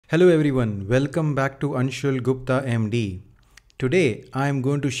Hello everyone, welcome back to Anshul Gupta MD. Today I am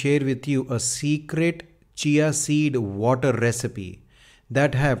going to share with you a secret chia seed water recipe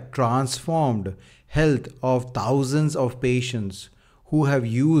that have transformed health of thousands of patients who have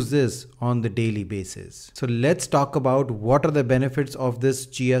used this on the daily basis. So let's talk about what are the benefits of this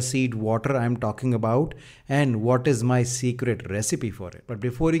chia seed water I'm talking about and what is my secret recipe for it. But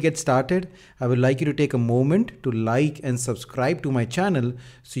before we get started, I would like you to take a moment to like and subscribe to my channel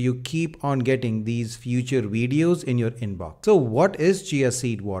so you keep on getting these future videos in your inbox. So what is chia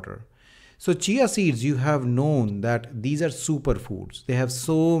seed water? So chia seeds, you have known that these are superfoods. They have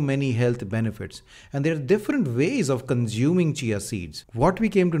so many health benefits and there are different ways of consuming chia seeds. What we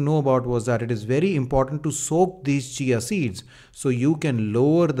came to know about was that it is very important to soak these chia seeds so you can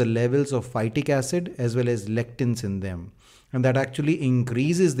lower the levels of phytic acid as well as lectins in them. And that actually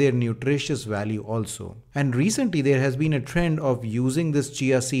increases their nutritious value also. And recently there has been a trend of using this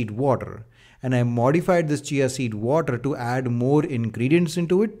chia seed water. And I modified this chia seed water to add more ingredients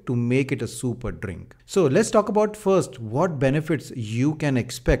into it to make it a super drink. So let's talk about first what benefits you can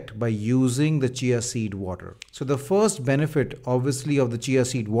expect by using the chia seed water. So the first benefit obviously of the chia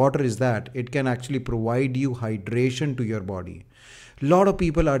seed water is that it can actually provide you hydration to your body. A lot of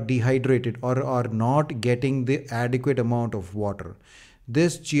people are dehydrated or are not getting the adequate amount of water.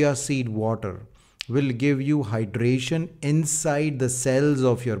 This chia seed water will give you hydration inside the cells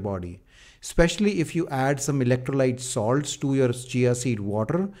of your body. Especially if you add some electrolyte salts to your chia seed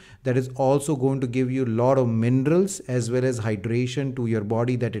water, that is also going to give you a lot of minerals as well as hydration to your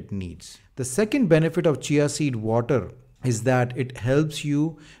body that it needs. The second benefit of chia seed water is that it helps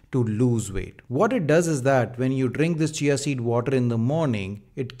you to lose weight. What it does is that when you drink this chia seed water in the morning,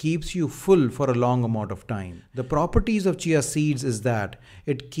 it keeps you full for a long amount of time. The properties of chia seeds is that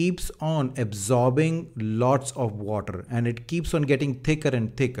it keeps on absorbing lots of water and it keeps on getting thicker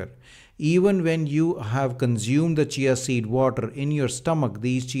and thicker. Even when you have consumed the chia seed water in your stomach,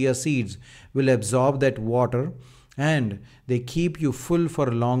 these chia seeds will absorb that water and they keep you full for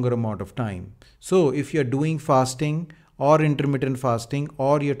a longer amount of time. So if you're doing fasting or intermittent fasting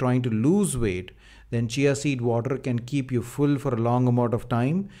or you're trying to lose weight, then chia seed water can keep you full for a long amount of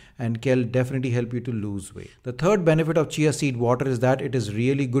time and can definitely help you to lose weight. The third benefit of chia seed water is that it is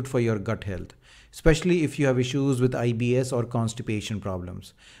really good for your gut health, especially if you have issues with IBS or constipation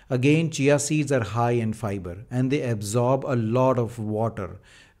problems. Again, chia seeds are high in fiber and they absorb a lot of water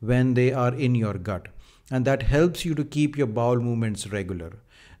when they are in your gut, and that helps you to keep your bowel movements regular.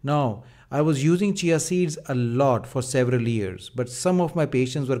 Now, I was using chia seeds a lot for several years, but some of my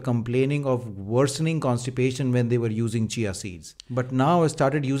patients were complaining of worsening constipation when they were using chia seeds. But now I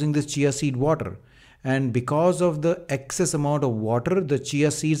started using this chia seed water. And because of the excess amount of water, the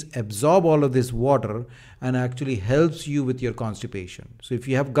chia seeds absorb all of this water and actually helps you with your constipation. So if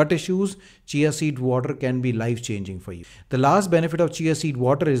you have gut issues, chia seed water can be life-changing for you. The last benefit of chia seed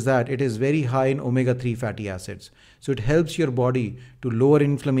water is that it is very high in omega-3 fatty acids. So it helps your body to lower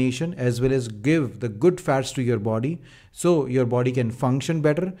inflammation as well as give the good fats to your body so your body can function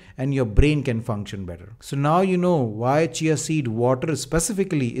better and your brain can function better. So now you know why chia seed water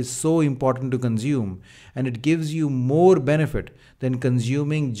specifically is so important to consume, and it gives you more benefit than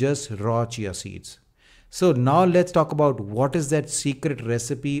consuming just raw chia seeds. So now let's talk about what is that secret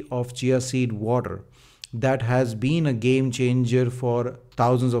recipe of chia seed water that has been a game changer for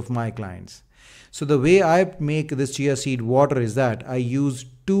thousands of my clients. So the way I make this chia seed water is that I use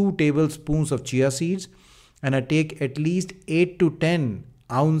 2 tablespoons of chia seeds and I take at least 8 to 10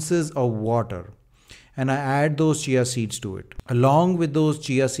 ounces of water and I add those chia seeds to it. Along with those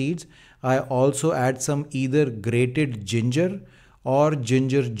chia seeds, I also add some either grated ginger or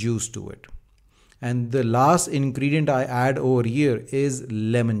ginger juice to it. And the last ingredient I add over here is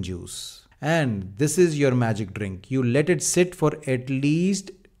lemon juice. And this is your magic drink. You let it sit for at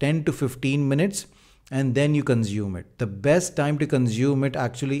least 10 to 15 minutes and then you consume it. The best time to consume it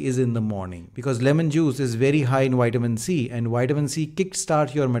actually is in the morning because lemon juice is very high in vitamin C, and vitamin C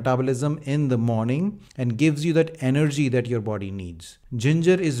kickstarts your metabolism in the morning and gives you that energy that your body needs.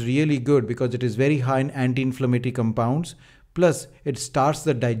 Ginger is really good because it is very high in anti-inflammatory compounds. Plus, it starts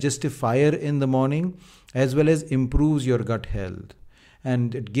the digestive fire in the morning as well as improves your gut health.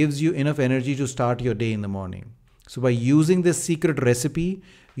 And it gives you enough energy to start your day in the morning. So by using this secret recipe,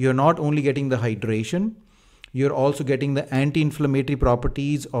 you're not only getting the hydration, you're also getting the anti-inflammatory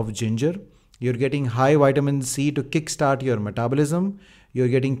properties of ginger. You're getting high vitamin C to kickstart your metabolism. You're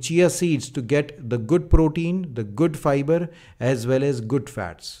getting chia seeds to get the good protein, the good fiber, as well as good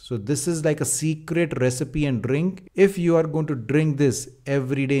fats. So this is like a secret recipe and drink. If you are going to drink this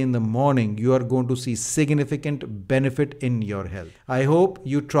every day in the morning, you are going to see significant benefit in your health. I hope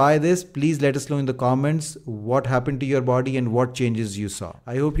you try this. Please let us know in the comments what happened to your body and what changes you saw.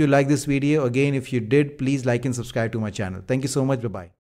 I hope you like this video. Again, if you did, please like and subscribe to my channel. Thank you so much. Bye-bye.